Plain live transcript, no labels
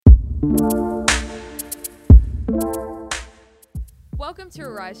Welcome to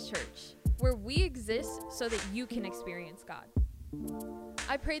Arise Church, where we exist so that you can experience God.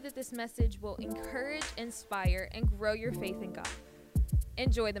 I pray that this message will encourage, inspire, and grow your faith in God.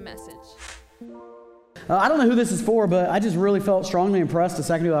 Enjoy the message. I don't know who this is for, but I just really felt strongly impressed a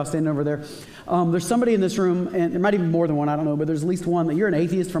second ago. I was standing over there. There's somebody in this room, and there might even be more than one, I don't know, but there's at least one that you're an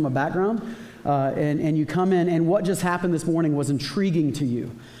atheist from a background, and you come in, and what just happened this morning was intriguing to you.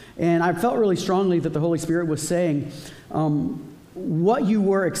 And I felt really strongly that the Holy Spirit was saying, what you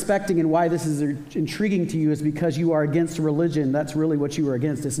were expecting and why this is intriguing to you is because you are against religion. That's really what you were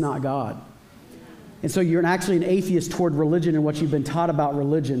against. It's not God. And so you're actually an atheist toward religion and what you've been taught about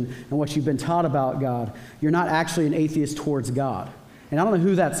religion and what you've been taught about God. You're not actually an atheist towards God. And I don't know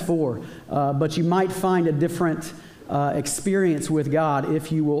who that's for, but you might find a different experience with God if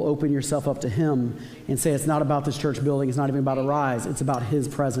you will open yourself up to Him and say it's not about this church building, it's not even about Arise, it's about His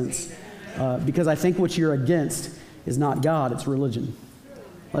presence. Because I think what you're against is not God, it's religion.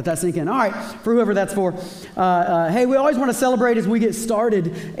 Let that sink in. All right, for whoever that's for. Hey, we always want to celebrate as we get started,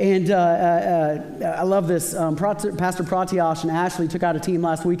 and I love this. Pastor Pratyash and Ashley took out a team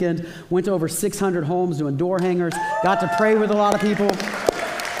last weekend, went to over 600 homes doing door hangers, got to pray with a lot of people.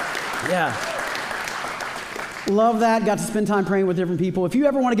 Yeah. Love that. Got to spend time praying with different people. If you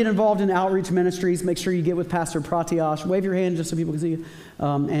ever want to get involved in outreach ministries, make sure you get with Pastor Pratyash. Wave your hand just so people can see you.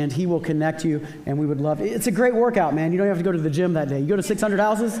 And he will connect you, and we would love it. It's a great workout, man. You don't have to go to the gym that day. You go to 600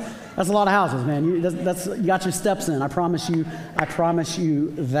 houses, that's a lot of houses, man. You got your steps in. I promise you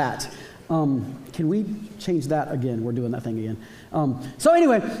that. Can we change that again? We're doing that thing again. So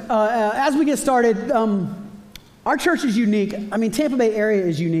anyway, as we get started, our church is unique. I mean, Tampa Bay area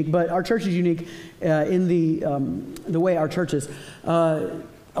is unique, but our church is unique in the way our church is. A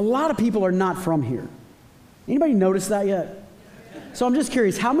lot of people are not from here. Anybody notice that yet? So I'm just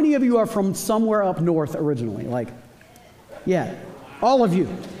curious, how many of you are from somewhere up north originally? Like, yeah, all of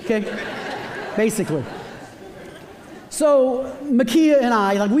you, okay? Basically. So Makia and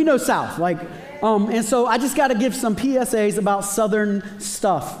I, we know South, and so I just got to give some PSAs about Southern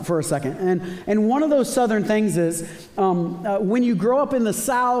stuff for a second. And one of those Southern things is when you grow up in the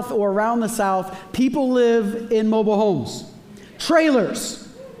South or around the South, people live in mobile homes, trailers.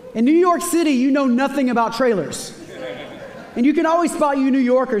 In New York City, you know nothing about trailers. And you can always spot you New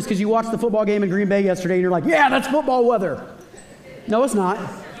Yorkers because you watched the football game in Green Bay yesterday and you're like, yeah, that's football weather. No, it's not.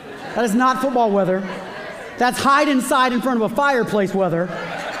 That is not football weather. That's hide inside in front of a fireplace weather.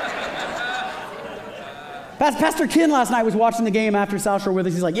 Pastor Ken last night was watching the game after South Shore with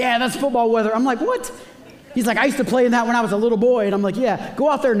us. He's like, yeah, that's football weather. I'm like, what? He's like, I used to play in that when I was a little boy. And I'm like, yeah,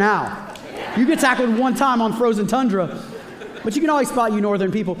 go out there now. You get tackled one time on frozen tundra. But you can always spot you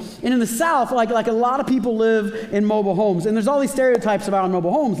northern people. And in the South, like a lot of people live in mobile homes. And there's all these stereotypes about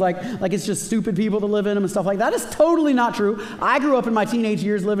mobile homes, like it's just stupid people that live in them and stuff like that. That is totally not true. I grew up in my teenage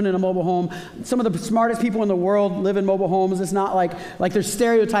years living in a mobile home. Some of the smartest people in the world live in mobile homes. It's not like there's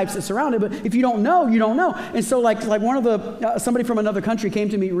stereotypes that surround it, but if you don't know, you don't know. And so like one of the, somebody from another country came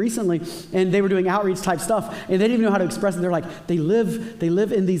to me recently, and they were doing outreach type stuff, and they didn't even know how to express it. They're like, they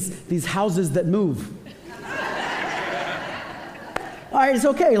live in these houses that move. All right, it's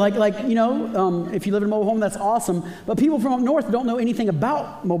okay. If you live in a mobile home, that's awesome. But people from up north don't know anything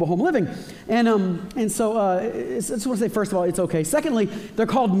about mobile home living, and so I just want to say, first of all, it's okay. Secondly, they're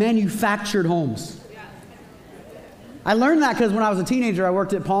called manufactured homes. I learned that because when I was a teenager, I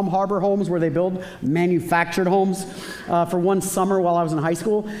worked at Palm Harbor Homes, where they build manufactured homes for one summer while I was in high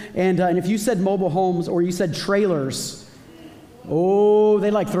school. And if you said mobile homes or you said trailers, oh,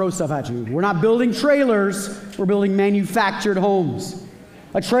 they throw stuff at you. We're not building trailers, we're building manufactured homes.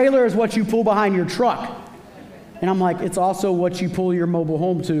 A trailer is what you pull behind your truck. And I'm like, it's also what you pull your mobile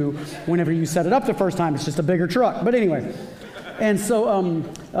home to whenever you set it up the first time. It's just a bigger truck. But anyway. And so,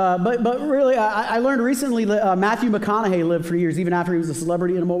 but really, I learned recently that Matthew McConaughey lived for years, even after he was a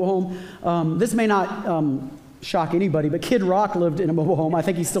celebrity in a mobile home. This may not shock anybody, but Kid Rock lived in a mobile home. I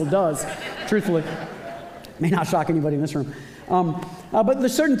think he still does, truthfully. May not shock anybody in this room. But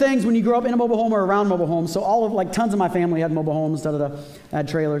there's certain things when you grow up in a mobile home or around mobile homes. So tons of my family had mobile homes, had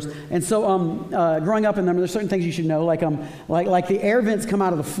trailers. And so growing up in them, there's certain things you should know, like the air vents come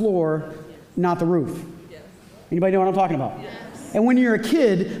out of the floor, not the roof. Yes. Anybody know what I'm talking about? Yes. And when you're a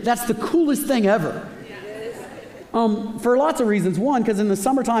kid, that's the coolest thing ever. Yes. For lots of reasons. One, because in the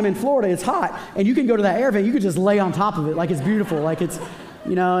summertime in Florida, it's hot, and you can go to that air vent, you could just lay on top of it, it's beautiful, it's,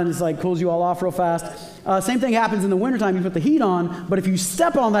 and it's cools you all off real fast. Same thing happens in the wintertime. You put the heat on, but if you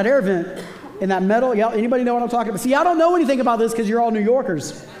step on that air vent in that metal, anybody know what I'm talking about? See, I don't know anything about this because you're all New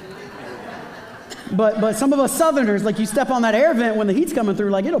Yorkers. But some of us Southerners, like you step on that air vent when the heat's coming through,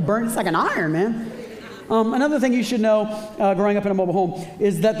 like it'll burn. It's like an iron, man. Another thing you should know growing up in a mobile home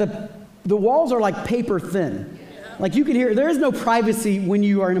is that the walls are like paper thin. Like you can hear, there is no privacy when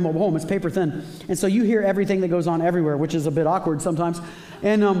you are in a mobile home. It's paper thin. And so you hear everything that goes on everywhere, which is a bit awkward sometimes.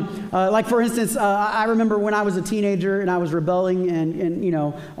 And like for instance, I remember when I was a teenager and I was rebelling and you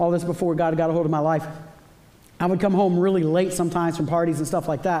know, all this before God got a hold of my life, I would come home really late sometimes from parties and stuff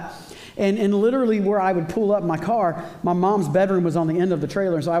like that. And literally where I would pull up my car, my mom's bedroom was on the end of the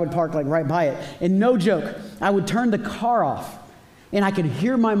trailer, so I would park like right by it. And no joke, I would turn the car off and I could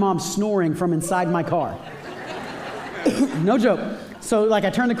hear my mom snoring from inside my car. No joke. So like I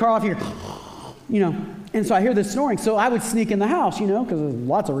turned the car off here, you know, and so I hear this snoring. So I would sneak in the house, you know, because there's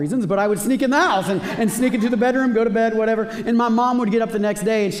lots of reasons, but I would sneak in the house and sneak into the bedroom, go to bed, whatever. And my mom would get up the next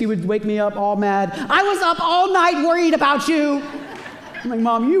day and she would wake me up all mad. I was up all night worried about you. I'm like,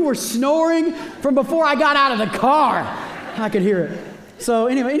 Mom, you were snoring from before I got out of the car. I could hear it. So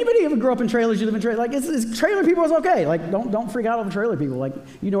anyway, anybody ever grew up in trailers? You live in trailers? Like, it's trailer people is okay. Like, don't freak out over trailer people. Like,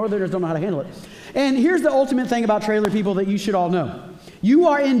 you Northerners don't know how to handle it. And here's the ultimate thing about trailer people that you should all know. You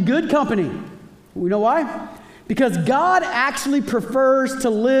are in good company. You know why? Because God actually prefers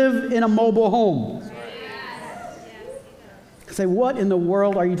to live in a mobile home. Say, what in the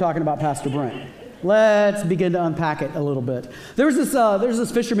world are you talking about, Pastor Brent? Let's begin to unpack it a little bit. There's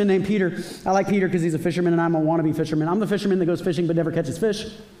this fisherman named Peter. I like Peter because he's a fisherman and I'm a wannabe fisherman. I'm the fisherman that goes fishing but never catches fish.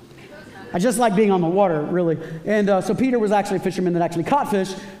 I just like being on the water, really. And so Peter was actually a fisherman that actually caught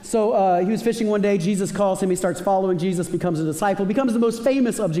fish. So he was fishing one day. Jesus calls him. He starts following Jesus, becomes a disciple, becomes the most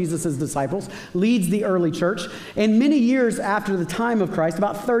famous of Jesus' disciples, leads the early church. And many years after the time of Christ,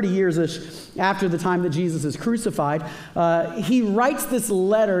 about 30 years-ish after the time that Jesus is crucified, he writes this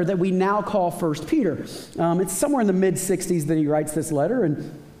letter that we now call 1 Peter. It's somewhere in the mid-60s that he writes this letter.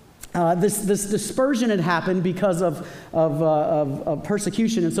 And this dispersion had happened because of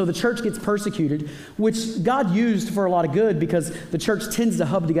persecution, and so the church gets persecuted, which God used for a lot of good because the church tends to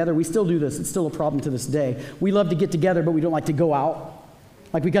hub together. We still do this. It's still a problem to this day. We love to get together, but we don't like to go out.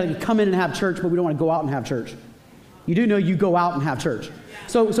 Like we got to come in and have church, but we don't want to go out and have church. You do know you go out and have church.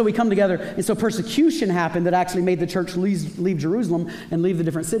 So we come together, and so persecution happened that actually made the church leave Jerusalem and leave the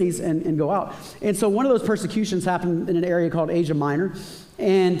different cities and go out. And so one of those persecutions happened in an area called Asia Minor,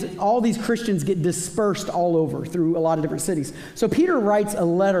 and all these Christians get dispersed all over through a lot of different cities. So Peter writes a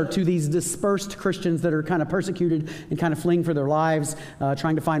letter to these dispersed Christians that are kind of persecuted and kind of fleeing for their lives,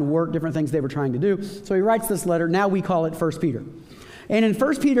 trying to find work, different things they were trying to do. So he writes this letter. Now we call it 1 Peter. And in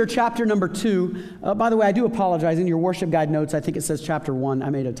 1 Peter chapter number 2, by the way, I do apologize. In your worship guide notes, I think it says chapter 1. I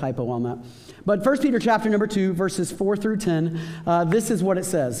made a typo on that. But 1 Peter chapter number 2, verses 4 through 10, this is what it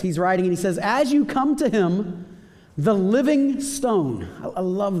says. He's writing and he says, as you come to him, the living stone. I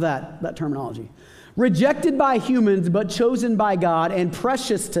love that terminology. Rejected by humans, but chosen by God and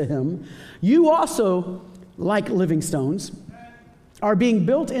precious to him, you also, like living stones, are being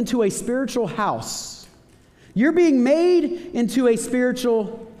built into a spiritual house. You're being made into a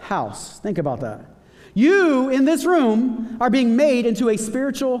spiritual house. Think about that. You, in this room, are being made into a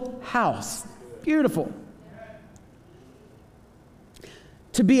spiritual house. Beautiful.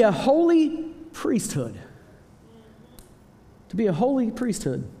 To be a holy priesthood. To be a holy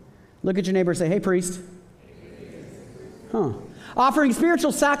priesthood. Look at your neighbor and say, hey, priest. Offering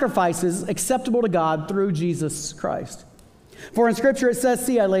spiritual sacrifices acceptable to God through Jesus Christ. For in Scripture it says,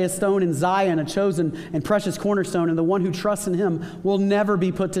 see, I lay a stone in Zion, a chosen and precious cornerstone, and the one who trusts in him will never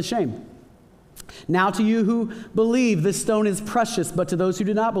be put to shame. Now to you who believe, this stone is precious, but to those who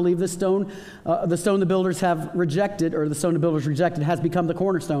do not believe, the stone the builders have rejected, or the stone the builders rejected, has become the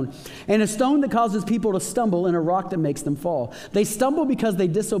cornerstone, and a stone that causes people to stumble, and a rock that makes them fall. They stumble because they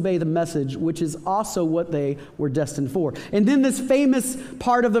disobey the message, which is also what they were destined for. And then this famous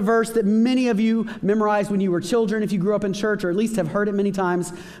part of the verse that many of you memorized when you were children, if you grew up in church, or at least have heard it many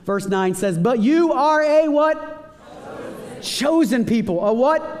times. Verse 9 says, but you are a what? Chosen people. A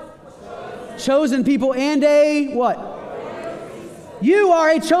what? Chosen people and a what? You are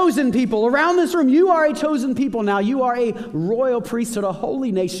a chosen people. Around this room, you are a chosen people now. You are a royal priesthood, a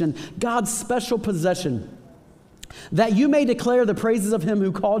holy nation, God's special possession, that you may declare the praises of him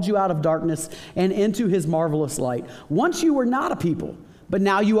who called you out of darkness and into his marvelous light. Once you were not a people, but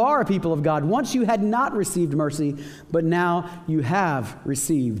now you are a people of God. Once you had not received mercy, but now you have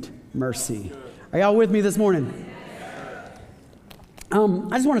received mercy. Are y'all with me this morning?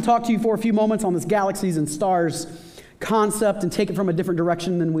 I just want to talk to you for a few moments on this galaxies and stars concept and take it from a different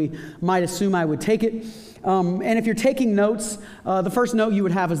direction than we might assume I would take it. And if you're taking notes, the first note you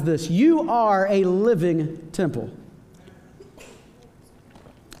would have is this. You are a living temple.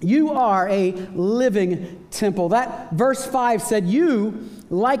 You are a living temple. That verse 5 said, you,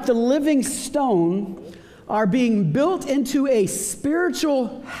 like the living stone, are being built into a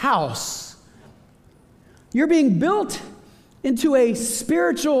spiritual house. You're being built into a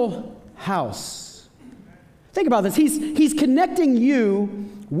spiritual house. Think about this. He's connecting you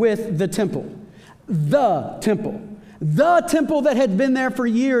with the temple. The temple. The temple that had been there for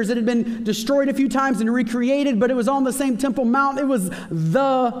years. It had been destroyed a few times and recreated, but it was on the same Temple Mount. It was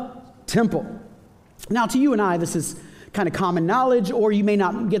the temple. Now, to you and I, this is kind of common knowledge, or you may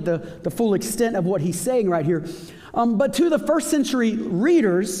not get the full extent of what he's saying right here. But to the first century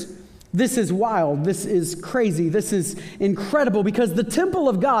readers, this is wild. This is crazy. This is incredible, because the temple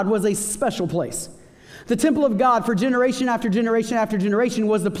of God was a special place. The temple of God, for generation after generation after generation,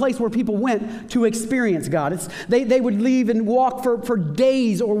 was the place where people went to experience God. They would leave and walk for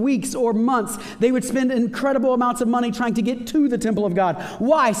days or weeks or months. They would spend incredible amounts of money trying to get to the temple of God.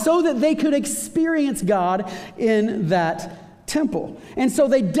 Why? So that they could experience God in that temple. And so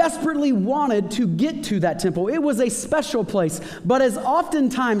they desperately wanted to get to that temple. It was a special place. But as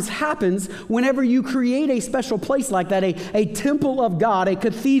oftentimes happens whenever you create a special place like that, a temple of God, a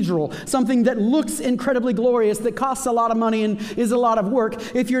cathedral, something that looks incredibly glorious, that costs a lot of money and is a lot of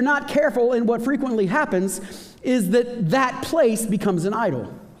work, if you're not careful, and what frequently happens is that place becomes an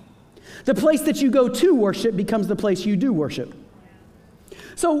idol. The place that you go to worship becomes the place you do worship.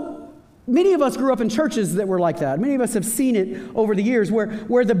 So many of us grew up in churches that were like that. Many of us have seen it over the years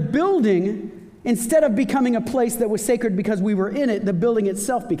where the building, instead of becoming a place that was sacred because we were in it, the building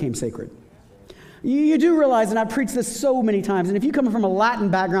itself became sacred. You do realize, and I've preached this so many times, and if you come from a Latin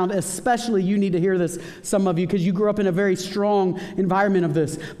background especially, you need to hear this, some of you, because you grew up in a very strong environment of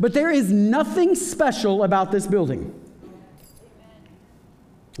this. But there is nothing special about this building.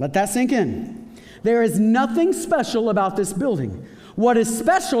 Let that sink in. There is nothing special about this building. What is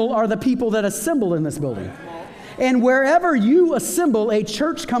special are the people that assemble in this building. And wherever you assemble, a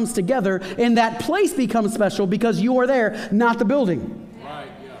church comes together, and that place becomes special because you are there, not the building. Right,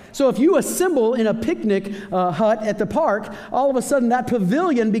 yeah. So if you assemble in a picnic hut at the park, all of a sudden that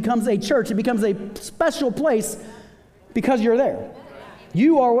pavilion becomes a church. It becomes a special place because you're there.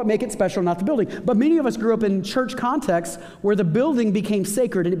 You are what make it special, not the building. But many of us grew up in church contexts where the building became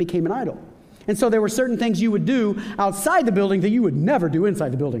sacred and it became an idol. And so there were certain things you would do outside the building that you would never do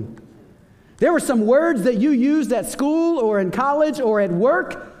inside the building. There were some words that you used at school or in college or at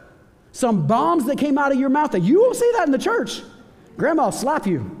work, some bombs that came out of your mouth that you won't say that in the church. Grandma will slap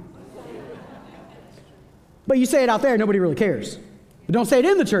you. But you say it out there, nobody really cares. But don't say it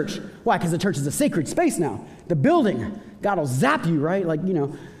in the church. Why? Because the church is a sacred space now. The building, God will zap you, right? Like,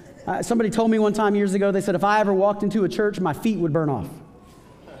 somebody told me one time years ago, they said, if I ever walked into a church, my feet would burn off.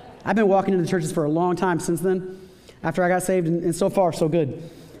 I've been walking into churches for a long time since then, after I got saved, and so far, so good.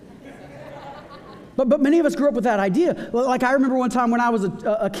 But many of us grew up with that idea. Like, I remember one time when I was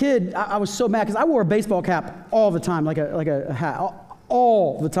a kid, I was so mad because I wore a baseball cap all the time, like a hat,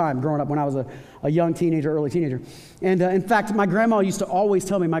 all the time growing up when I was a young teenager, early teenager. And in fact, my grandma used to always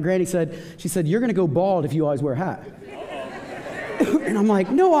tell me, my granny said, she said, you're going to go bald if you always wear a hat. And I'm like,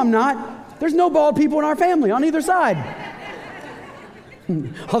 no, I'm not. There's no bald people in our family on either side.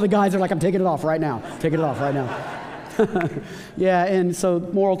 All the guys are like, I'm taking it off right now. Taking it off right now. Yeah, and so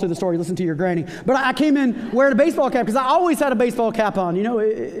moral to the story, listen to your granny. But I came in wearing a baseball cap because I always had a baseball cap on.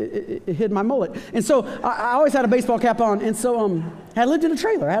 It hid my mullet. And so I always had a baseball cap on. And so I lived in a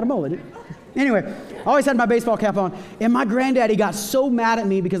trailer. I had a mullet. Anyway, I always had my baseball cap on. And my granddaddy got so mad at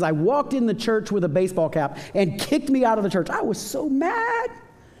me because I walked in the church with a baseball cap and kicked me out of the church. I was so mad.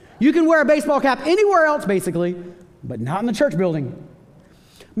 You can wear a baseball cap anywhere else, basically, but not in the church building.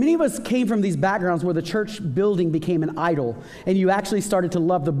 Many of us came from these backgrounds where the church building became an idol, and you actually started to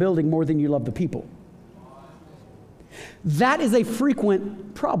love the building more than you love the people. That is a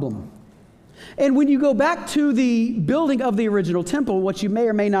frequent problem. And when you go back to the building of the original temple, what you may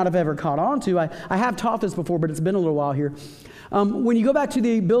or may not have ever caught on to, I have taught this before, but it's been a little while here. When you go back to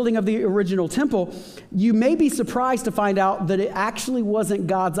the building of the original temple, you may be surprised to find out that it actually wasn't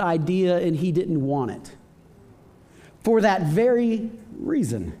God's idea and he didn't want it. For that very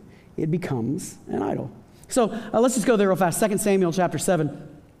reason, it becomes an idol. So let's just go there real fast. 2 Samuel chapter 7.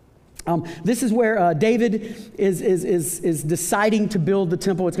 This is where David is deciding to build the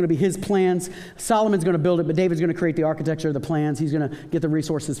temple. It's going to be his plans. Solomon's going to build it, but David's going to create the architecture, the plans. He's going to get the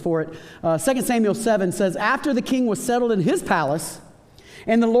resources for it. 2 Samuel 7 says, after the king was settled in his palace,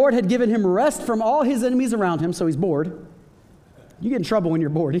 and the Lord had given him rest from all his enemies around him, so he's bored. You get in trouble when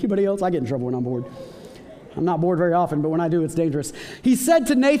you're bored. Anybody else? I get in trouble when I'm bored. I'm not bored very often, but when I do, it's dangerous. He said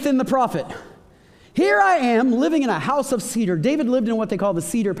to Nathan the prophet, Here I am living in a house of cedar. David lived in what they call the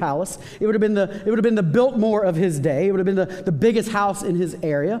Cedar Palace. It would have been the Biltmore of his day. It would have been the biggest house in his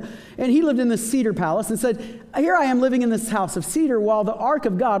area. And he lived in the Cedar Palace and said, here I am living in this house of cedar while the ark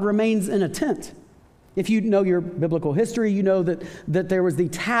of God remains in a tent. If you know your biblical history, you know that there was the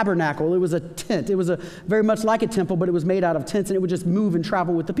tabernacle. It was a tent. It was very much like a temple, but it was made out of tents, and it would just move and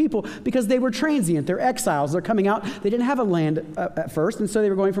travel with the people because they were transient. They're exiles. They're coming out. They didn't have a land at first, and so they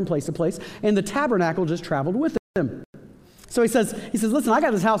were going from place to place, and the tabernacle just traveled with them. So he says, listen, I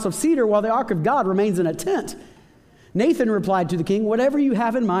got this house of cedar while the ark of God remains in a tent. Nathan replied to the king, whatever you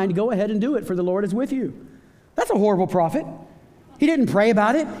have in mind, go ahead and do it, for the Lord is with you. That's a horrible prophet. He didn't pray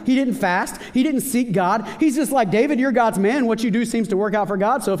about it. He didn't fast. He didn't seek God. He's just like, David, you're God's man. What you do seems to work out for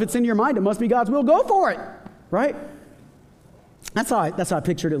God. So if it's in your mind, it must be God's will. Go for it. Right? That's how I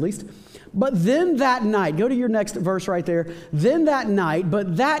pictured it, at least. But then that night, go to your next verse right there.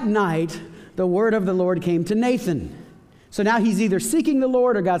 But that night, the word of the Lord came to Nathan. So now he's either seeking the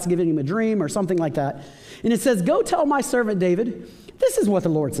Lord or God's giving him a dream or something like that. And it says, go tell my servant David, this is what the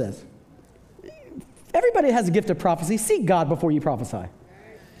Lord says. Everybody has a gift of prophecy. Seek God before you prophesy.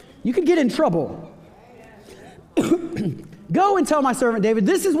 You could get in trouble. Go and tell my servant David,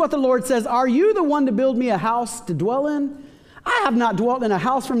 this is what the Lord says. Are you the one to build me a house to dwell in? I have not dwelt in a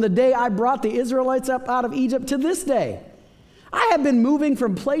house from the day I brought the Israelites up out of Egypt to this day. I have been moving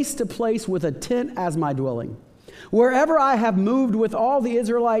from place to place with a tent as my dwelling. Wherever I have moved with all the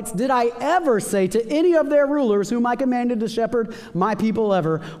Israelites, did I ever say to any of their rulers whom I commanded to shepherd my people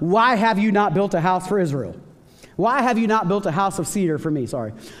ever, why have you not built a house for Israel? Why have you not built a house of cedar for me?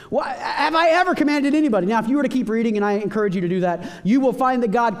 Why have I ever commanded anybody? Now, if you were to keep reading, and I encourage you to do that, you will find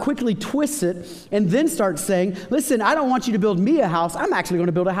that God quickly twists it and then starts saying, listen, I don't want you to build me a house. I'm actually going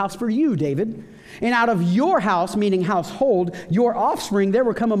to build a house for you, David. And out of your house, meaning household, your offspring, there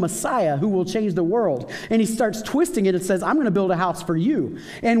will come a Messiah who will change the world. And he starts twisting it and says, I'm going to build a house for you.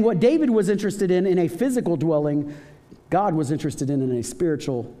 And what David was interested in a physical dwelling, God was interested in a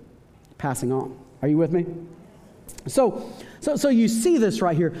spiritual passing on. Are you with me? So you see this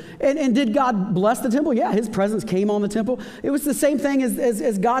right here. And did God bless the temple? Yeah, his presence came on the temple. It was the same thing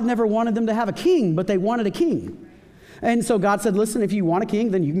as God never wanted them to have a king, but they wanted a king. And so God said, listen, if you want a king,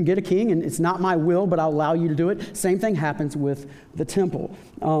 then you can get a king, and it's not my will, but I'll allow you to do it. Same thing happens with the temple.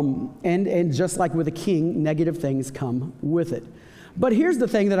 And just like with a king, negative things come with it. But here's the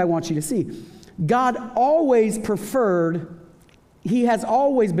thing that I want you to see. God always preferred, he has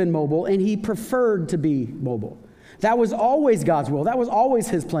always been mobile, and he preferred to be mobile. That was always God's will. That was always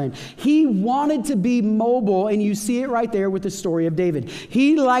his plan. He wanted to be mobile, and you see it right there with the story of David.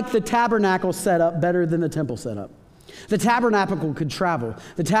 He liked the tabernacle setup better than the temple setup. The tabernacle could travel.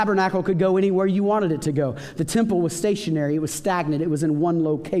 The tabernacle could go anywhere you wanted it to go. The temple was stationary. It was stagnant. It was in one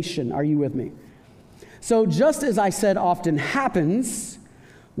location. Are you with me? So just as I said often happens,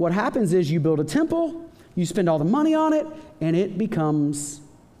 what happens is you build a temple, you spend all the money on it, and it becomes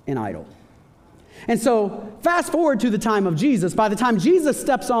an idol. And so fast forward to the time of Jesus. By the time Jesus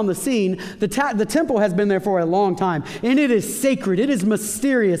steps on the scene, the temple has been there for a long time. And it is sacred. It is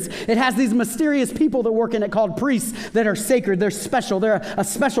mysterious. It has these mysterious people that work in it called priests that are sacred. They're special. They're a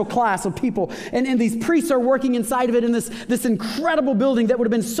special class of people. And these priests are working inside of it in this incredible building that would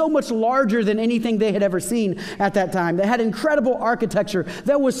have been so much larger than anything they had ever seen at that time. They had incredible architecture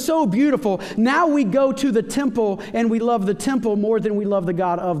that was so beautiful. Now we go to the temple and we love the temple more than we love the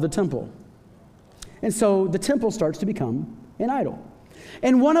God of the temple. And so the temple starts to become an idol.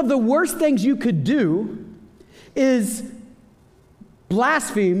 And one of the worst things you could do is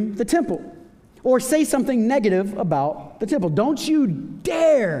blaspheme the temple or say something negative about the temple. Don't you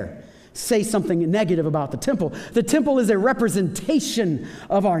dare say something negative about the temple. The temple is a representation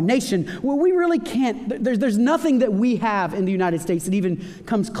of our nation. Well, we really can't, there's nothing that we have in the United States that even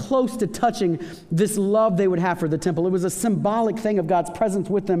comes close to touching this love they would have for the temple. It was a symbolic thing of God's presence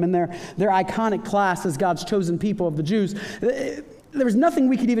with them and their iconic class as God's chosen people of the Jews. There was nothing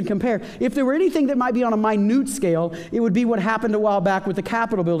we could even compare. If there were anything that might be on a minute scale, it would be what happened a while back with the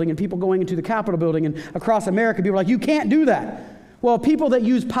Capitol building and people going into the Capitol building and across America, people were like, you can't do that. Well, people that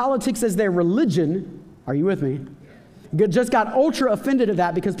use politics as their religion, are you with me, just got ultra offended at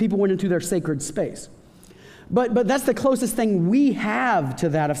that because people went into their sacred space. But that's the closest thing we have to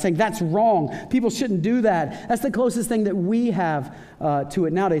that, of saying that's wrong. People shouldn't do that. That's the closest thing that we have to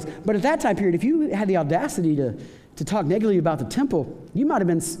it nowadays. But at that time period, if you had the audacity to talk negatively about the temple, you might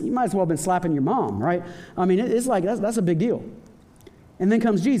as well have been slapping your mom, right? I mean, it's like, that's a big deal. And then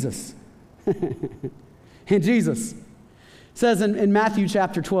comes Jesus. And Jesus says in Matthew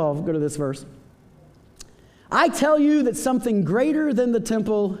chapter 12, go to this verse, I tell you that something greater than the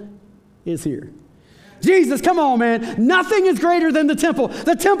temple is here. Jesus, come on, man. Nothing is greater than the temple.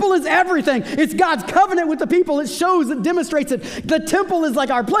 The temple is everything. It's God's covenant with the people. It shows, it demonstrates it. The temple is like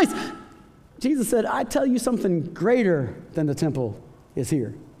our place. Jesus said, I tell you something greater than the temple is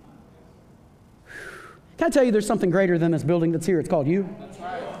here. Can I tell you there's something greater than this building that's here? It's called you. That's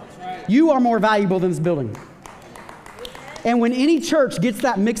right. That's right. You are more valuable than this building. And when any church gets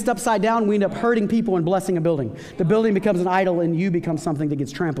that mixed upside down, we end up hurting people and blessing a building. The building becomes an idol and you become something that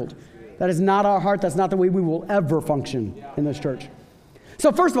gets trampled. That is not our heart. That's not the way we will ever function in this church.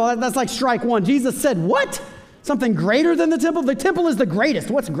 So first of all, that's like strike one. Jesus said, what? Something greater than the temple? The temple is the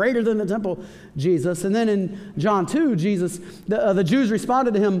greatest. What's greater than the temple? Jesus. And then in John 2, the Jews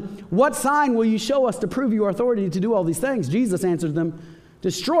responded to him, what sign will you show us to prove your authority to do all these things? Jesus answered them,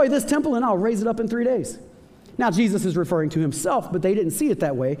 destroy this temple and I'll raise it up in 3 days. Now, Jesus is referring to himself, but they didn't see it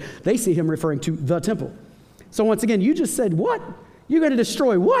that way. They see him referring to the temple. So once again, you just said, what? You're going to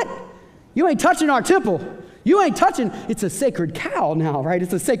destroy what? You ain't touching our temple. You ain't touching, it's a sacred cow now, right?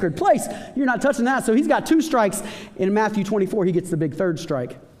 It's a sacred place. You're not touching that. So he's got 2 strikes. In Matthew 24, he gets the big 3rd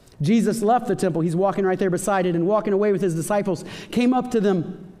strike. Jesus left the temple. He's walking right there beside it and walking away with his disciples. They came up to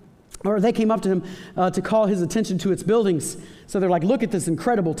him to call his attention to its buildings. So they're like, look at this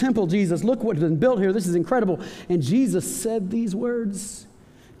incredible temple, Jesus. Look what's been built here. This is incredible. And Jesus said these words.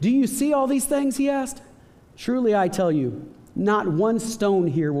 Do you see all these things, he asked? Truly, I tell you, not one stone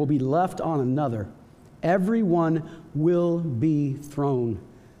here will be left on another. Every one will be thrown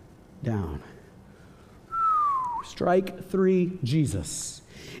down. Strike 3, Jesus.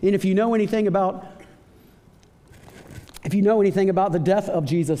 And if you know anything about the death of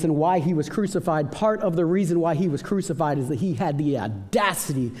Jesus and why he was crucified, part of the reason why he was crucified is that he had the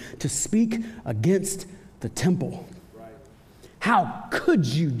audacity to speak against the temple. Right. How could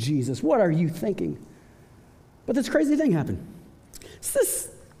you, Jesus? What are you thinking? But this crazy thing happened. It's this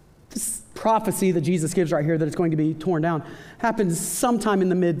prophecy that Jesus gives right here that it's going to be torn down happens sometime in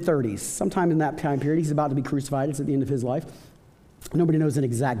the mid-30s, sometime in that time period. He's about to be crucified. It's at the end of his life. Nobody knows an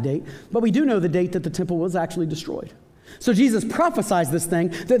exact date, but we do know the date that the temple was actually destroyed. So Jesus prophesies this thing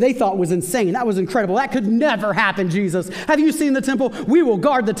that they thought was insane. That was incredible. That could never happen, Jesus. Have you seen the temple? We will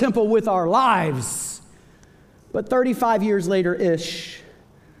guard the temple with our lives. But 35 years later-ish,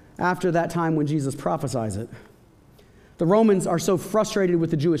 after that time when Jesus prophesies it, the Romans are so frustrated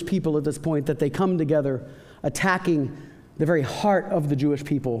with the Jewish people at this point that they come together attacking the very heart of the Jewish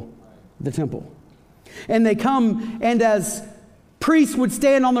people, the temple. And they come, and as priests would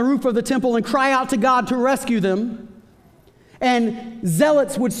stand on the roof of the temple and cry out to God to rescue them, and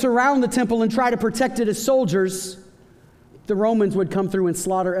zealots would surround the temple and try to protect it as soldiers, the Romans would come through and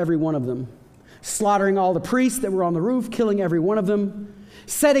slaughter every one of them, slaughtering all the priests that were on the roof, killing every one of them,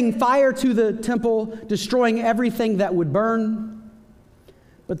 setting fire to the temple, destroying everything that would burn.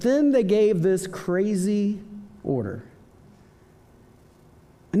 But then they gave this crazy order,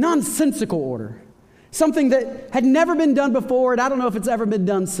 a nonsensical order, something that had never been done before, and I don't know if it's ever been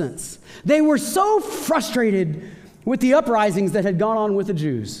done since. They were so frustrated with the uprisings that had gone on with the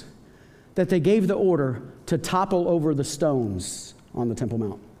Jews that they gave the order to topple over the stones on the Temple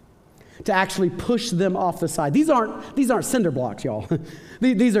Mount, to actually push them off the side. These aren't cinder blocks, y'all.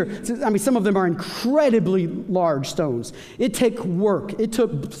 These are, some of them are incredibly large stones. It took work. It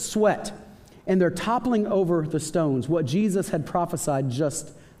took sweat. And they're toppling over the stones. What Jesus had prophesied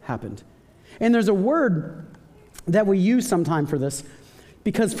just happened. And there's a word that we use sometime for this,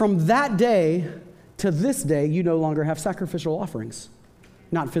 because from that day to this day, you no longer have sacrificial offerings,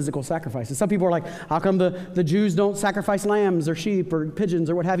 not physical sacrifices. Some people are like, how come the Jews don't sacrifice lambs or sheep or pigeons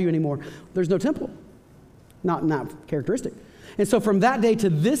or what have you anymore? There's no temple. Not characteristic. And so from that day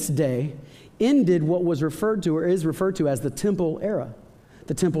to this day, ended what was referred to or is referred to as the temple era.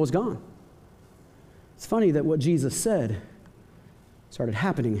 The temple is gone. It's funny that what Jesus said started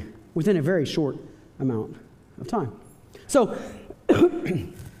happening within a very short amount of time. So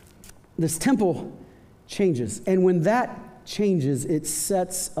this temple changes. And when that changes, it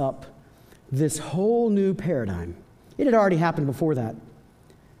sets up this whole new paradigm. It had already happened before that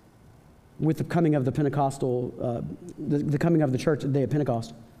with the coming of the Pentecostal, the coming of the church at the day of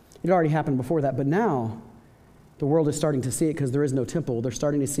Pentecost. It had already happened before that, but now the world is starting to see it because there is no temple. They're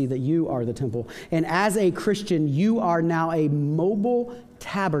starting to see that you are the temple. And as a Christian, you are now a mobile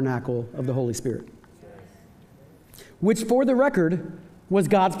tabernacle of the Holy Spirit, which, for the record, was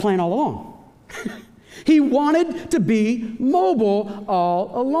God's plan all along. He wanted to be mobile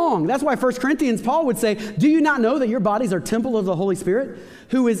all along. That's why 1 Corinthians, Paul would say, do you not know that your bodies are temple of the Holy Spirit,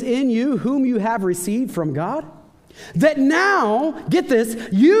 who is in you, whom you have received from God? That now, get this,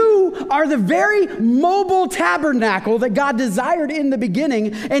 you are the very mobile tabernacle that God desired in the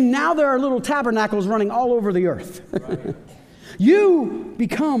beginning, and now there are little tabernacles running all over the earth. Right. You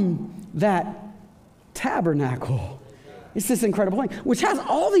become that tabernacle. It's this incredible thing, which has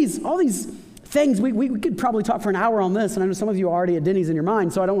all these things. We could probably talk for an hour on this, and I know some of you are already at Denny's in your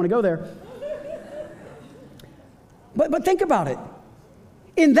mind, so I don't want to go there. But think about it.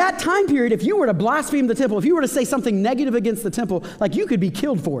 In that time period, if you were to blaspheme the temple, if you were to say something negative against the temple, like you could be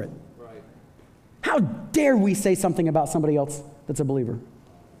killed for it. Right. How dare we say something about somebody else that's a believer?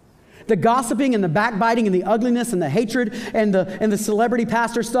 The gossiping and the backbiting and the ugliness and the hatred and the celebrity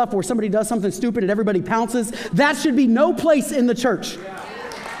pastor stuff where somebody does something stupid and everybody pounces, that should be no place in the church. Yeah.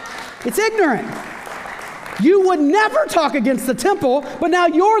 It's ignorant. You would never talk against the temple, but now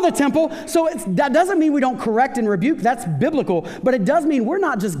you're the temple. So that doesn't mean we don't correct and rebuke. That's biblical. But it does mean we're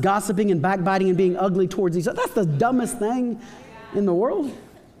not just gossiping and backbiting and being ugly towards each other. That's the dumbest thing in the world.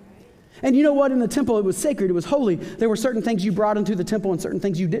 And you know what? In the temple, it was sacred. It was holy. There were certain things you brought into the temple and certain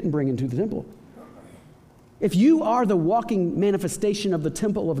things you didn't bring into the temple. If you are the walking manifestation of the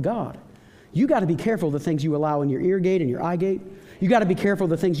temple of God, you got to be careful of the things you allow in your ear gate and your eye gate. You got to be careful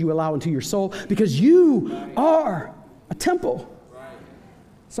of the things you allow into your soul because you are a temple.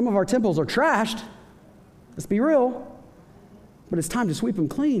 Some of our temples are trashed. Let's be real. But it's time to sweep them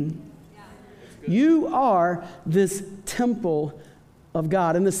clean. You are this temple of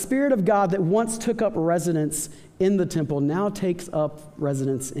God. And the Spirit of God that once took up residence in the temple now takes up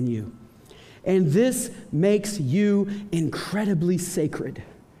residence in you. And this makes you incredibly sacred.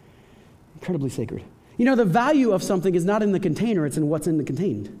 Incredibly sacred. You know, the value of something is not in the container, it's in what's in the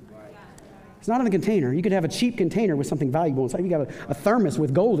contained. It's not in the container. You could have a cheap container with something valuable inside. You could have a thermos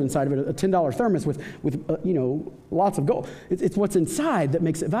with gold inside of it, a $10 thermos with lots of gold. It's what's inside that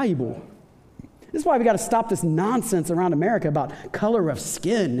makes it valuable. This is why we got to stop this nonsense around America about color of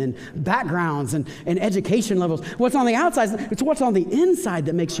skin and backgrounds and education levels. What's on the outside, it's what's on the inside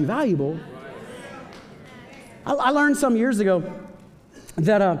that makes you valuable. I learned some years ago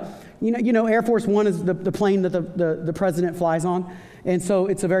that Air Force One is the plane that the president flies on. And so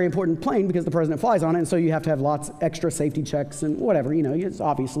it's a very important plane because the president flies on it. And so you have to have lots extra safety checks and whatever. It's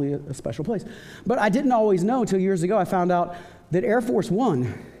obviously a special place. But I didn't always know until years ago I found out that Air Force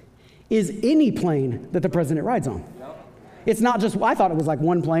One is any plane that the president rides on. Yep. It's not just, I thought it was like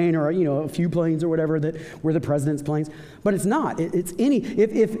one plane or, a few planes or whatever that were the president's planes. But it's not. It's any.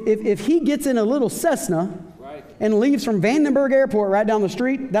 If he gets in a little Cessna and leaves from Vandenberg Airport right down the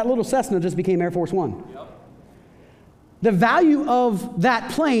street, that little Cessna just became Air Force One. Yep. The value of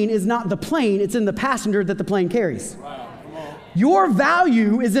that plane is not the plane, it's in the passenger that the plane carries. Wow. Your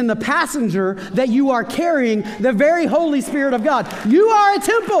value is in the passenger that you are carrying, the very Holy Spirit of God. You are a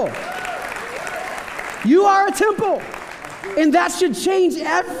temple. You are a temple. And that should change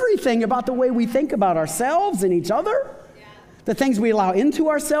everything about the way we think about ourselves and each other, the things we allow into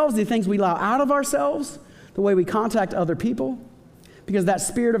ourselves, the things we allow out of ourselves, the way we contact other people, because that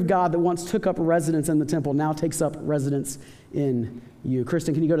Spirit of God that once took up residence in the temple now takes up residence in you.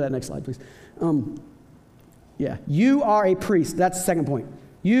 Kristen, can you go to that next slide, please? You are a priest. That's the second point.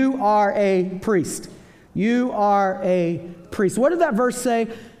 You are a priest. You are a priest. What did that verse say?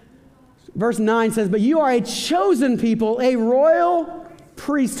 Verse 9 says, but you are a chosen people, a royal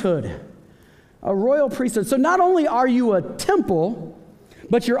priesthood. A royal priesthood. So not only are you a temple,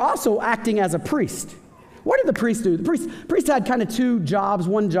 but you're also acting as a priest. What did the priest do? The priest had kind of two jobs,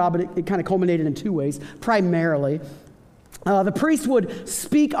 one job, but it kind of culminated in two ways, primarily. The priest would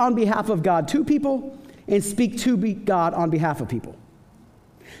speak on behalf of God to people and speak to God on behalf of people.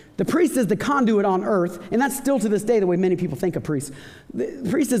 The priest is the conduit on earth, and that's still to this day the way many people think of priests. The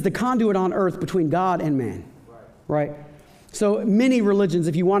priest is the conduit on earth between God and man, right? So many religions,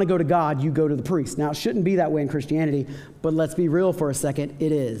 if you want to go to God, you go to the priest. Now, it shouldn't be that way in Christianity, but let's be real for a second,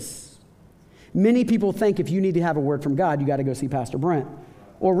 it is. Many people think if you need to have a word from God, you got to go see Pastor Brent,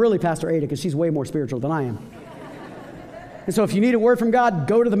 or really Pastor Ada, because she's way more spiritual than I am. And so if you need a word from God,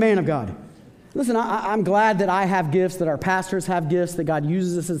 go to the man of God. Listen, I'm glad that I have gifts, that our pastors have gifts, that God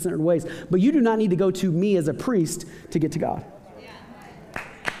uses us in certain ways, but you do not need to go to me as a priest to get to God.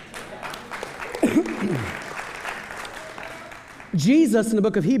 Jesus, in the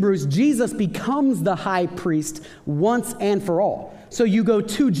book of Hebrews, Jesus becomes the high priest once and for all. So you go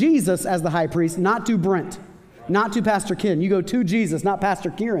to Jesus as the high priest, not to Brent, not to Pastor Ken. You go to Jesus, not Pastor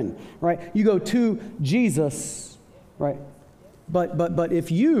Kieran, right? You go to Jesus, right? But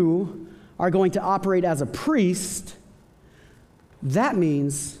if you are going to operate as a priest, that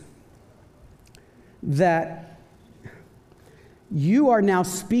means that you are now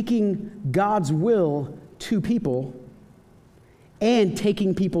speaking God's will to people and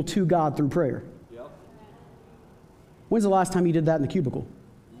taking people to God through prayer. Yep. When's the last time you did that in the cubicle?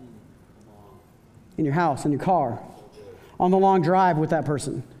 In your house, in your car, on the long drive with that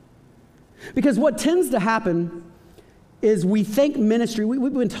person? Because what tends to happen is we think ministry,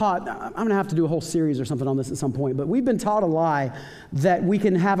 we've been taught, I'm going to have to do a whole series or something on this at some point, but we've been taught a lie that we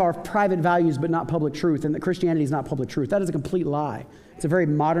can have our private values but not public truth, and that Christianity is not public truth. That is a complete lie. It's a very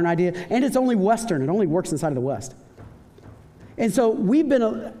modern idea, and it's only Western. It only works inside of the West. And so we've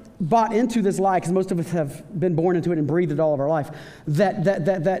been bought into this lie, because most of us have been born into it and breathed it all of our life,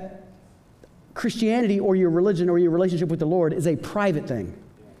 that Christianity or your religion or your relationship with the Lord is a private thing,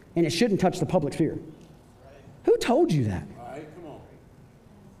 and it shouldn't touch the public sphere. Who told you that? All right, come on.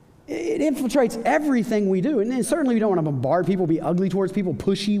 It infiltrates everything we do. And certainly we don't want to bombard people, be ugly towards people,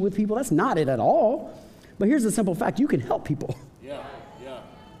 pushy with people. That's not it at all. But here's the simple fact. You can help people. Yeah.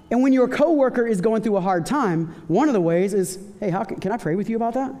 And when your coworker is going through a hard time, one of the ways is, hey, can I pray with you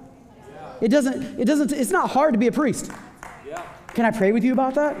about that? Yeah. It's not hard to be a priest. Yeah. Can I pray with you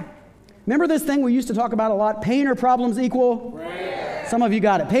about that? Remember this thing we used to talk about a lot? Pain or problems equal? Prayer. Some of you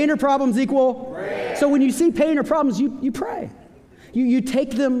got it. Pain or problems equal? Prayer. So when you see pain or problems, you pray. You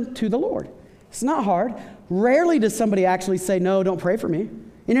take them to the Lord. It's not hard. Rarely does somebody actually say, no, don't pray for me.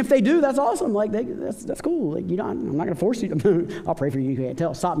 And if they do, that's awesome. Like, that's cool. Like, I'm not going to force you to. I'll pray for you. You can't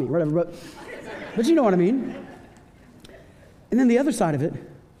tell. Stop me. Whatever. But you know what I mean. And then the other side of it,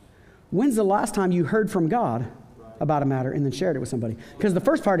 when's the last time you heard from God about a matter and then shared it with somebody? Because the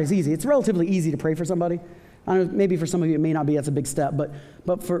first part is easy. It's relatively easy to pray for somebody. I don't know, maybe for some of you it may not be. That's a big step.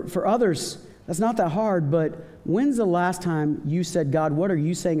 But for others, that's not that hard. But when's the last time you said, God, what are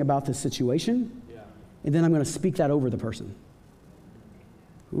you saying about this situation? Yeah. And then I'm going to speak that over the person.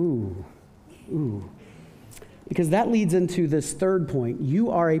 Ooh. Because that leads into this third point.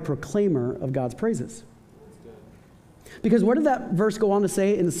 You are a proclaimer of God's praises. Because what did that verse go on to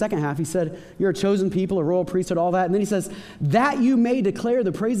say in the second half? He said, you're a chosen people, a royal priesthood, all that. And then he says, that you may declare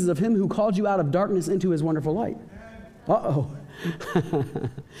the praises of him who called you out of darkness into his wonderful light. Uh-oh.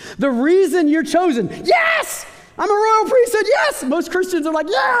 The reason you're chosen, yes, I'm a royal priesthood, yes. Most Christians are like,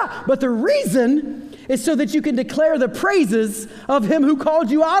 yeah. But the reason is so that you can declare the praises of him who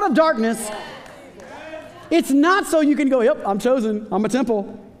called you out of darkness. It's not so you can go, yep, I'm chosen, I'm a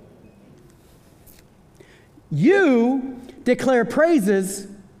temple. You declare praises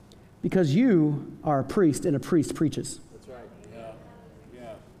because you are a priest, and a priest preaches. That's right.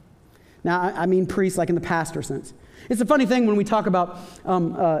 Yeah. Now, I mean priest like in the pastor sense. It's a funny thing when we talk about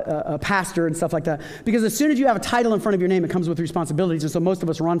a pastor and stuff like that, because as soon as you have a title in front of your name, it comes with responsibilities, and so most of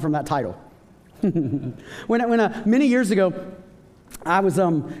us run from that title. Many years ago, I was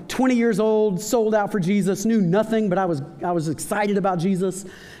 20 years old, sold out for Jesus, knew nothing, but I was excited about Jesus.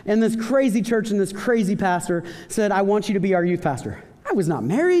 And this crazy church and this crazy pastor said, I want you to be our youth pastor. I was not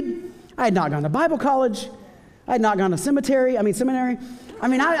married. I had not gone to Bible college. I had not gone to seminary. I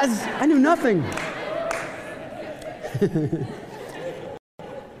knew nothing. And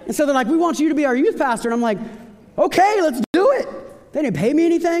so they're like, we want you to be our youth pastor. And I'm like, okay, let's do it. They didn't pay me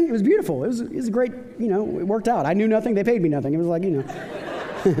anything. It was beautiful. It was a great, it worked out. I knew nothing. They paid me nothing. It was like,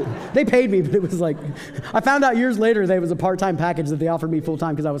 they paid me, but it was like, I found out years later that it was a part-time package that they offered me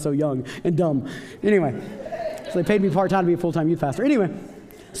full-time because I was so young and dumb. Anyway, so they paid me part-time to be a full-time youth pastor. Anyway, and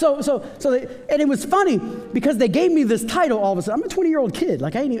it was funny because they gave me this title all of a sudden. I'm a 20-year-old kid.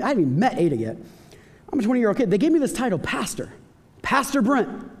 Like, I hadn't even met Ada yet. I'm a 20-year-old kid. They gave me this title, Pastor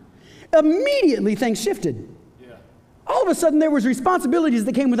Brent. Immediately, things shifted. All of a sudden, there was responsibilities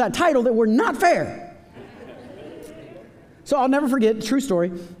that came with that title that were not fair. So I'll never forget, true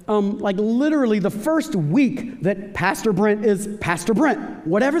story, like literally the first week that Pastor Brent is Pastor Brent,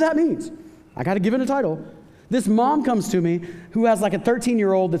 whatever that means. I got to give it a title. This mom comes to me who has like a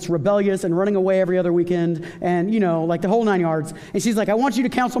 13-year-old that's rebellious and running away every other weekend and, like the whole 9 yards. And she's like, I want you to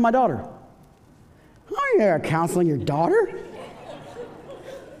counsel my daughter. Oh, you're counseling your daughter?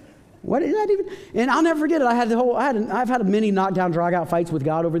 What is that even? And I'll never forget it. I've had many knockdown, drag out fights with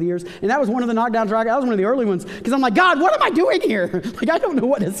God over the years. And that was one of the knockdown, drag out. That was one of the early ones. Because I'm like, God, what am I doing here? Like, I don't know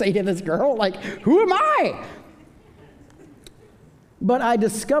what to say to this girl. Like, who am I? But I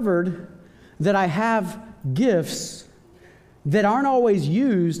discovered that I have gifts that aren't always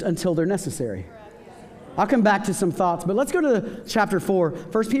used until they're necessary. I'll come back to some thoughts, but let's go to chapter 4,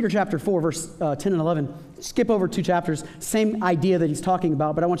 1 Peter chapter 4, verse 10 and 11. Skip over 2 chapters, same idea that he's talking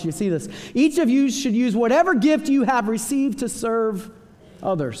about, but I want you to see this. Each of you should use whatever gift you have received to serve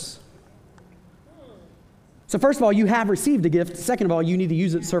others. So first of all, you have received a gift. Second of all, you need to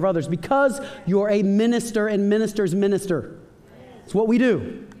use it to serve others because you're a minister and ministers minister. It's what we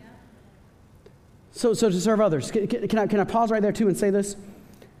do. So to serve others. Can I pause right there too and say this?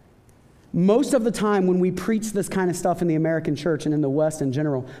 Most of the time when we preach this kind of stuff in the American church and in the West in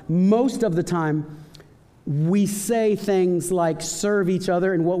general, most of the time we say things like serve each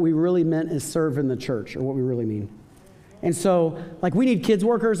other, and what we really meant is serve in the church, or what we really mean. And so, like, we need kids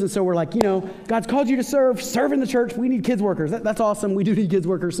workers, and so we're like, God's called you to serve in the church. We need kids workers. That's awesome. We do need kids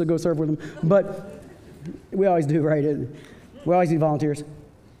workers, so go serve with them. But we always do, right? We always need volunteers.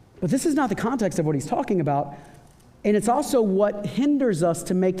 But this is not the context of what he's talking about. And it's also what hinders us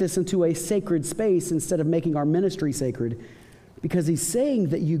to make this into a sacred space instead of making our ministry sacred. Because he's saying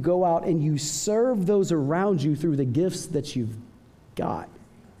that you go out and you serve those around you through the gifts that you've got.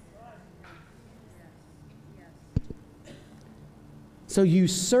 So you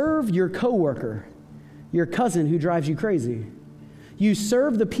serve your coworker, your cousin who drives you crazy. You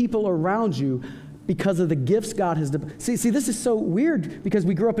serve the people around you because of the gifts God has. See, this is so weird because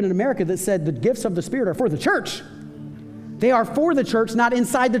we grew up in an America that said the gifts of the Spirit are for the church. They are for the church, not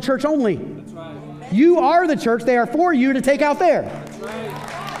inside the church only. That's right. You are the church. They are for you to take out there. That's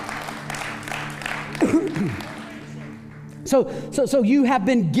right. So you have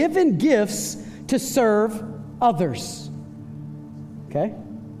been given gifts to serve others. Okay?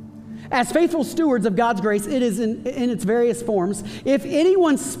 As faithful stewards of God's grace, it is in its various forms. If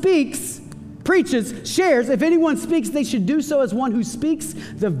anyone speaks, preaches, shares, if anyone speaks, they should do so as one who speaks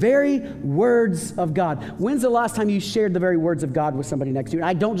the very words of God. When's the last time you shared the very words of God with somebody next to you?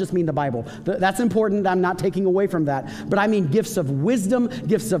 I don't just mean the Bible. That's important. I'm not taking away from that. But I mean gifts of wisdom,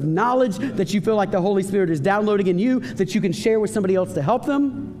 gifts of knowledge that you feel like the Holy Spirit is downloading in you that you can share with somebody else to help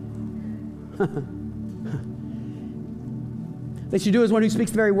them. They should do as one who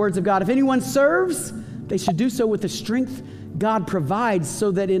speaks the very words of God. If anyone serves, they should do so with the strength God provides, so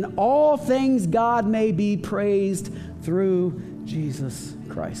that in all things God may be praised through Jesus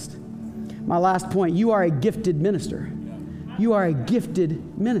Christ. My last point, you are a gifted minister. You are a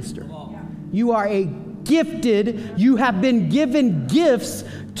gifted minister. You are a gifted, you have been given gifts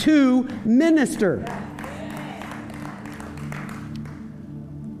to minister.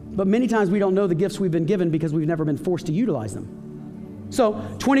 But many times we don't know the gifts we've been given because we've never been forced to utilize them. So,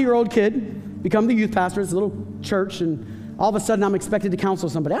 20-year-old kid, become the youth pastor, it's a little church, and all of a sudden I'm expected to counsel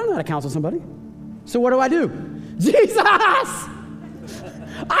somebody. I don't know how to counsel somebody. So what do? Jesus! I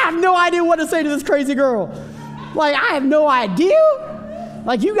have no idea what to say to this crazy girl. Like, I have no idea.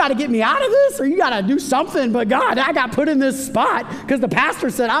 Like, you got to get me out of this, or you got to do something. But God, I got put in this spot because the pastor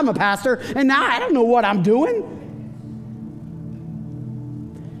said I'm a pastor, and now I don't know what I'm doing.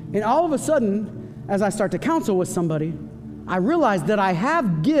 And all of a sudden, as I start to counsel with somebody, I realize that I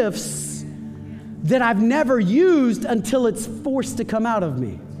have gifts that I've never used until it's forced to come out of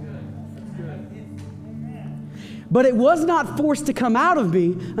me. But it was not forced to come out of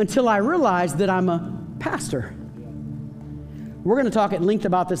me until I realized that I'm a pastor. We're going to talk at length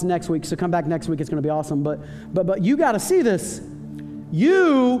about this next week, so come back next week. It's going to be awesome. But you got to see this.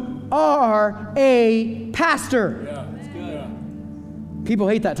 You are a pastor. Yeah, that's good. People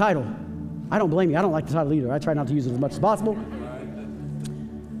hate that title. I don't blame you. I don't like the title either. I try not to use it as much as possible.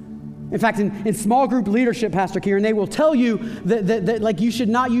 In fact, in small group leadership, Pastor Kieran, they will tell you that like you should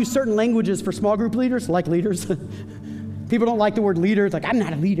not use certain languages for small group leaders, like leaders. People don't like the word leader. It's like, I'm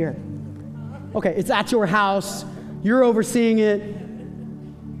not a leader. Okay, it's at your house. You're overseeing it.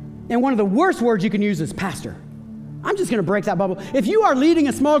 And one of the worst words you can use is pastor. I'm just going to break that bubble. If you are leading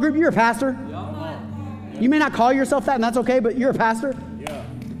a small group, you're a pastor. You may not call yourself that, and that's okay, but you're a pastor. Yeah.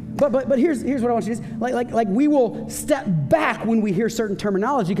 But here's what I want you to do. Like we will step back when we hear certain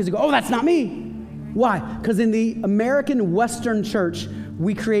terminology because we go, oh, that's not me. Why? Because in the American Western church,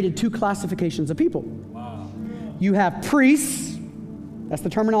 we created two classifications of people. Wow. You have priests. That's the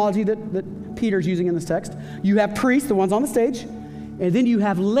terminology that Peter's using in this text. You have priests, the ones on the stage. And then you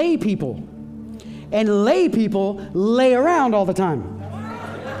have lay people. And lay people lay around all the time.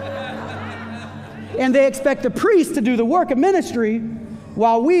 And they expect the priest to do the work of ministry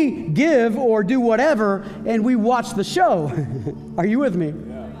while we give or do whatever and we watch the show. Are you with me?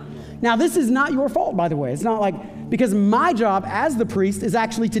 Yeah. Now, this is not your fault, by the way. It's not like, because my job as the priest is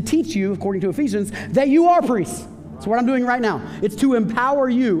actually to teach you, according to Ephesians, that you are priests. That's what I'm doing right now. It's to empower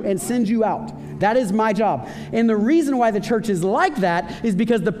you and send you out. That is my job. And the reason why the church is like that is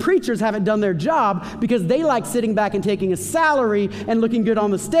because the preachers haven't done their job because they like sitting back and taking a salary and looking good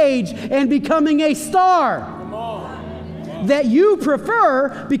on the stage and becoming a star. Come on. That you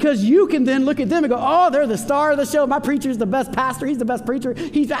prefer because you can then look at them and go, oh, they're the star of the show. My preacher's the best pastor. He's the best preacher.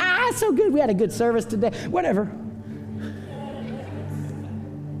 He's, so good. We had a good service today. Whatever.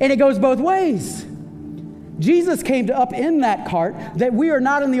 And it goes both ways. Jesus came to upend that cart, that we are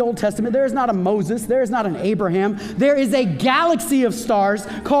not in the Old Testament. There is not a Moses. There is not an Abraham. There is a galaxy of stars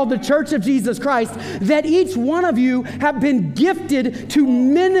called the Church of Jesus Christ, that each one of you have been gifted to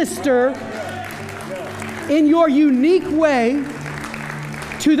minister in your unique way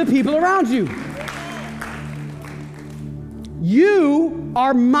to the people around you. You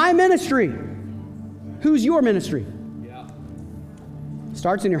are my ministry. Who's your ministry?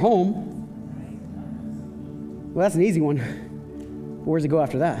 Starts in your home. Well, that's an easy one. Where does it go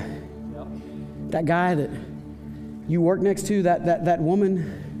after that? That guy that you work next to, that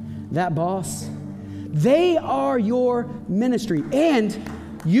woman, that boss, they are your ministry. And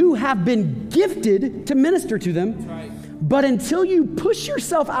you have been gifted to minister to them. That's right. But until you push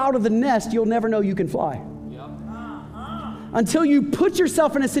yourself out of the nest, you'll never know you can fly. Until you put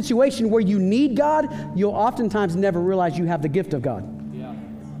yourself in a situation where you need God, you'll oftentimes never realize you have the gift of God.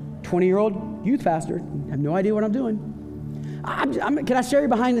 20-year-old youth pastor, I have no idea what I'm doing. Can I share you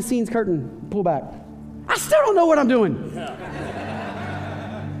behind the scenes curtain? Pull back. I still don't know what I'm doing.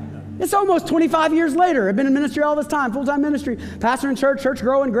 It's almost 25 years later. I've been in ministry all this time, full-time ministry, pastor in church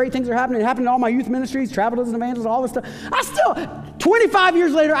growing, great things are happening. It happened in all my youth ministries, traveled as an evangelist, all this stuff. 25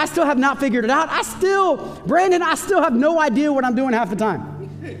 years later, I still have not figured it out. Brandon, I still have no idea what I'm doing half the time.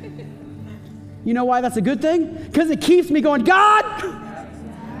 You know why that's a good thing? Because it keeps me going, God,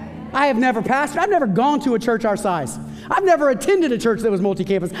 I have never pastored. I've never gone to a church our size. I've never attended a church that was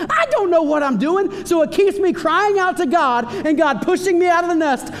multi-campus. I don't know what I'm doing, so it keeps me crying out to God and God pushing me out of the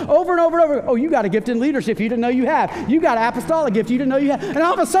nest over and over and over. Oh, you got a gift in leadership you didn't know you had. You got an apostolic gift you didn't know you had. And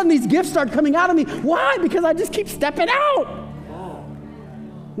all of a sudden, these gifts start coming out of me. Why? Because I just keep stepping out.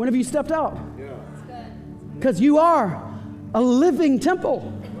 When have you stepped out? Because you are a living temple.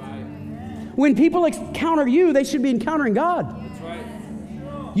 When people encounter you, they should be encountering God.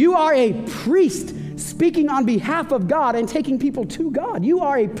 You are a priest speaking on behalf of God and taking people to God. You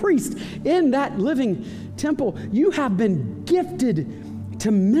are a priest in that living temple. You have been gifted to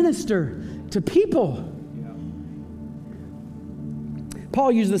minister to people.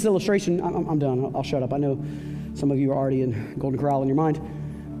 Paul used this illustration. I'm done. I'll shut up. I know some of you are already in Golden Corral in your mind.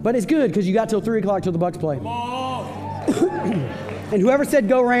 But it's good because you got till 3 o'clock till the Bucks play. And whoever said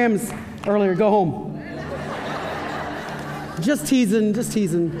go Rams earlier, go home. Just teasing.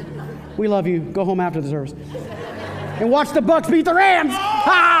 We love you. Go home after the service. And watch the Bucks beat the Rams.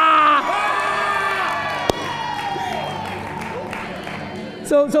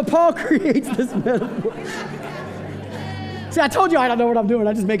 So Paul creates this metaphor. See, I told you I don't know what I'm doing.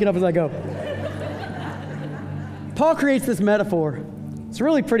 I just make it up as I go. Paul creates this metaphor. It's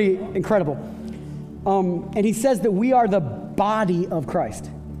really pretty incredible. And he says that we are the body of Christ.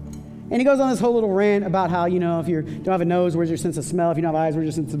 And he goes on this whole little rant about how, if you don't have a nose, where's your sense of smell? If you don't have eyes, where's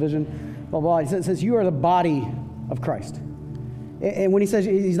your sense of vision? Blah, blah. He says you are the body of Christ. And when he says,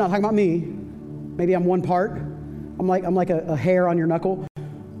 he's not talking about me. Maybe I'm one part. I'm like a hair on your knuckle.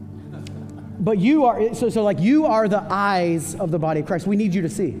 But you are, so like you are the eyes of the body of Christ. We need you to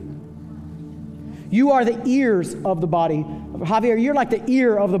see. You are the ears of the body. Javier, you're like the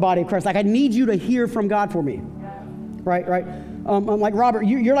ear of the body of Christ. Like I need you to hear from God for me. Right. I'm like Robert,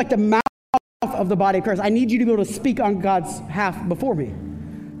 you're like the mouth of the body of Christ. I need you to be able to speak on God's behalf before me.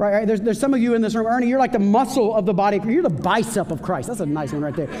 Right. There's some of you in this room. Ernie, you're like the muscle of the body. You're the bicep of Christ. That's a nice one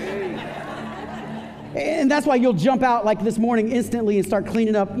right there. And that's why you'll jump out like this morning instantly and start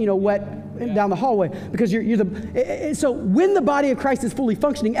cleaning up, wet down the hallway, because you're the. So when the body of Christ is fully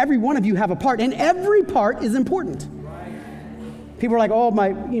functioning, every one of you have a part, and every part is important. People are like, oh,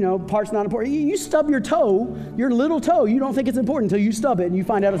 my, part's not important. You stub your toe, your little toe. You don't think it's important until you stub it and you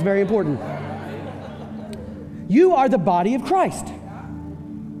find out it's very important. You are the body of Christ.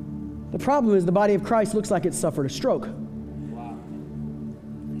 The problem is the body of Christ looks like it suffered a stroke.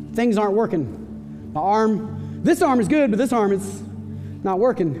 Things aren't working. My arm, this arm is good, but this arm is not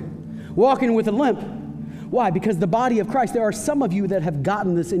working. Walking with a limp. Why? Because the body of Christ, there are some of you that have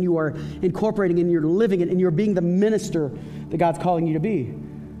gotten this and you are incorporating and you're living it and you're being the minister that God's calling you to be.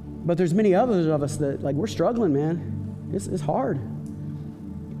 But there's many others of us that, we're struggling, man. It's hard.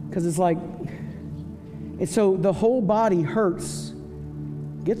 Because it's like, so the whole body hurts.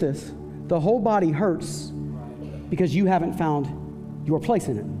 Get this. The whole body hurts because you haven't found your place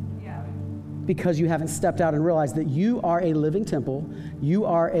in it. Because you haven't stepped out and realized that you are a living temple, you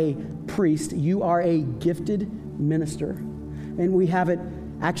are a priest, you are a gifted minister, and we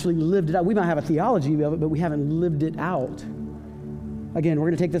haven't actually lived it out. We might have a theology of it, but we haven't lived it out. Again, we're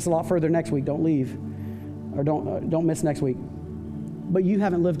going to take this a lot further next week. Don't leave, or don't miss next week. But you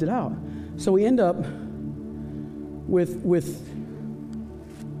haven't lived it out. So we end up with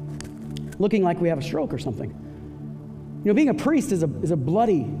looking like we have a stroke or something. You know, being a priest is a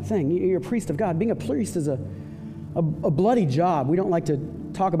bloody thing. You're a priest of God. Being a priest is a bloody job. We don't like to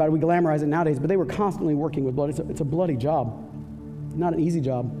talk about it. We glamorize it nowadays, but they were constantly working with blood. It's a bloody job. Not an easy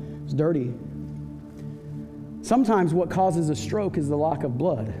job. It's dirty. Sometimes what causes a stroke is the lack of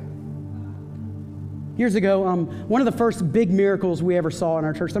blood. Years ago, one of the first big miracles we ever saw in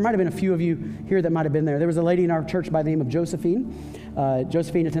our church, there might have been a few of you here that might have been there. There was a lady in our church by the name of Josephine.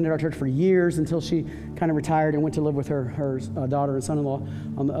 Josephine attended our church for years until she kind of retired and went to live with her daughter and son-in-law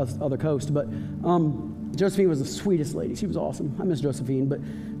on the other coast. But Josephine was the sweetest lady. She was awesome. I miss Josephine. But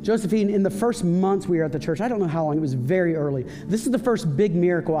Josephine, in the first months we were at the church, I don't know how long, it was very early. This is the first big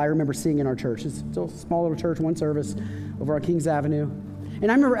miracle I remember seeing in our church. It's still a small little church, one service over on Kings Avenue.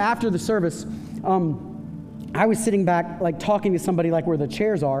 And I remember after the service, I was sitting back, like talking to somebody like where the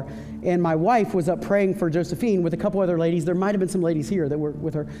chairs are, and my wife was up praying for Josephine with a couple other ladies. There might have been some ladies here that were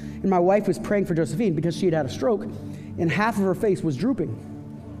with her. And my wife was praying for Josephine because she had had a stroke, and half of her face was drooping.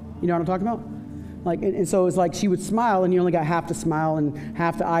 You know what I'm talking about? Like, and so it's like she would smile, and you only got half the smile and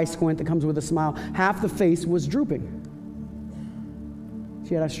half the eye squint that comes with a smile. Half the face was drooping.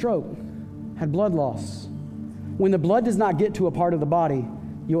 She had a stroke, had blood loss. When the blood does not get to a part of the body,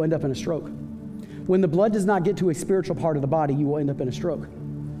 you'll end up in a stroke. When the blood does not get to a spiritual part of the body, you will end up in a stroke.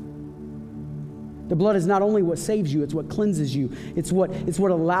 The blood is not only what saves you, it's what cleanses you. It's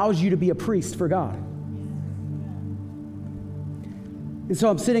what allows you to be a priest for God. And so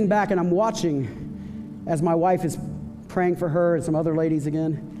I'm sitting back and I'm watching as my wife is praying for her and some other ladies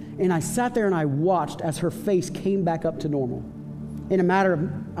again. And I sat there and I watched as her face came back up to normal in a matter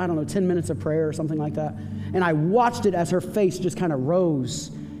of, 10 minutes of prayer or something like that. And I watched it as her face just kind of rose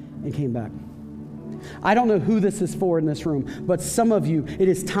and came back. I don't know who this is for in this room, but some of you, it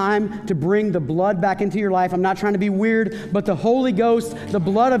is time to bring the blood back into your life. I'm not trying to be weird, but the Holy Ghost, the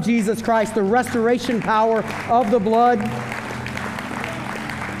blood of Jesus Christ, the restoration power of the blood.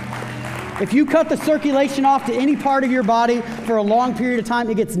 If you cut the circulation off to any part of your body for a long period of time,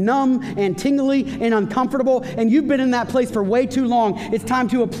 it gets numb and tingly and uncomfortable, and you've been in that place for way too long. It's time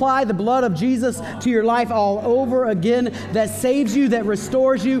to apply the blood of Jesus to your life all over again, that saves you, that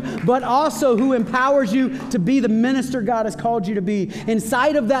restores you, but also who empowers you to be the minister God has called you to be.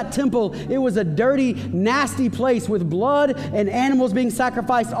 Inside of that temple, it was a dirty, nasty place with blood and animals being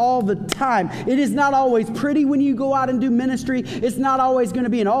sacrificed all the time. It is not always pretty when you go out and do ministry. It's not always going to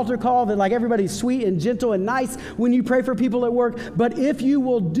be an altar call that like everybody's sweet and gentle and nice when you pray for people at work. But if you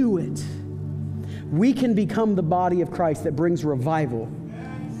will do it, we can become the body of Christ that brings revival,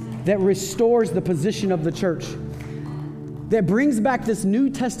 that restores the position of the church, that brings back this New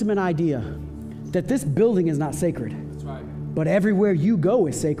Testament idea that this building is not sacred. That's right. But everywhere you go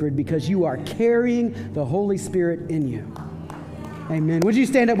is sacred because you are carrying the Holy Spirit in you. Amen. Would you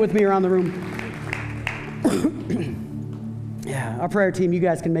stand up with me around the room? Yeah, our prayer team, you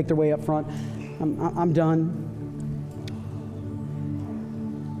guys can make their way up front. I'm done.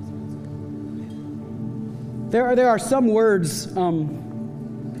 There are some words,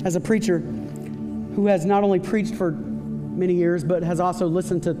 as a preacher who has not only preached for many years, but has also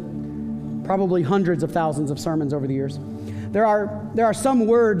listened to probably hundreds of thousands of sermons over the years. There are some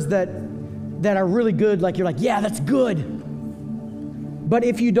words that are really good, like you're like, yeah, that's good. But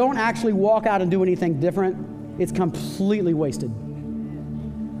if you don't actually walk out and do anything different, it's completely wasted.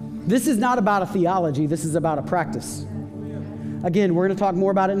 This is not about a theology. This is about a practice. Again, we're going to talk more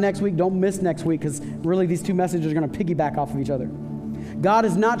about it next week. Don't miss next week because really these two messages are going to piggyback off of each other. God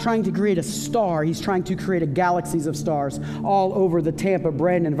is not trying to create a star. He's trying to create a galaxies of stars all over the Tampa,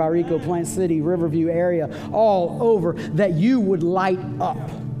 Brandon, Varico, Plant City, Riverview area, all over, that you would light up.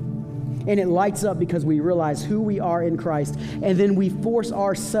 And it lights up because we realize who we are in Christ. And then we force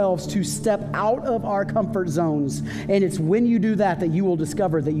ourselves to step out of our comfort zones. And it's when you do that you will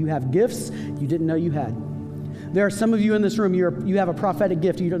discover that you have gifts you didn't know you had. There are some of you in this room, you have a prophetic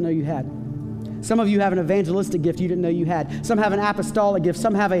gift you don't know you had. Some of you have an evangelistic gift you didn't know you had. Some have an apostolic gift.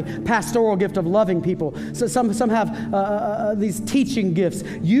 Some have a pastoral gift of loving people. So some have these teaching gifts.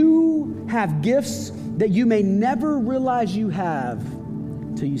 You have gifts that you may never realize you have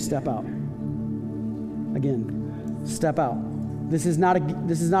till you step out. Again, step out. This is not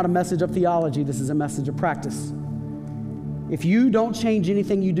a message of theology. This is a message of practice. If you don't change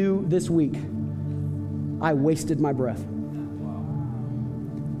anything you do this week, I wasted my breath.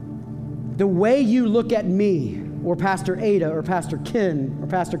 The way you look at me or Pastor Ada or Pastor Ken or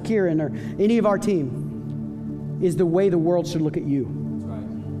Pastor Kieran or any of our team is the way the world should look at you.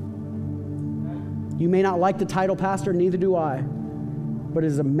 You may not like the title pastor, neither do I, but it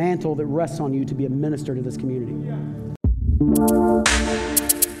is a mantle that rests on you to be a minister to this community.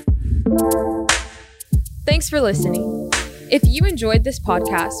 Thanks for listening. If you enjoyed this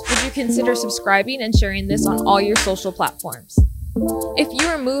podcast, would you consider subscribing and sharing this on all your social platforms? If you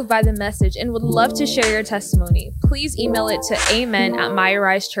are moved by the message and would love to share your testimony, please email it to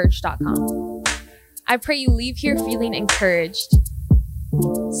amen@myarisechurch.com. I pray you leave here feeling encouraged.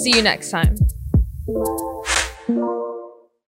 See you next time.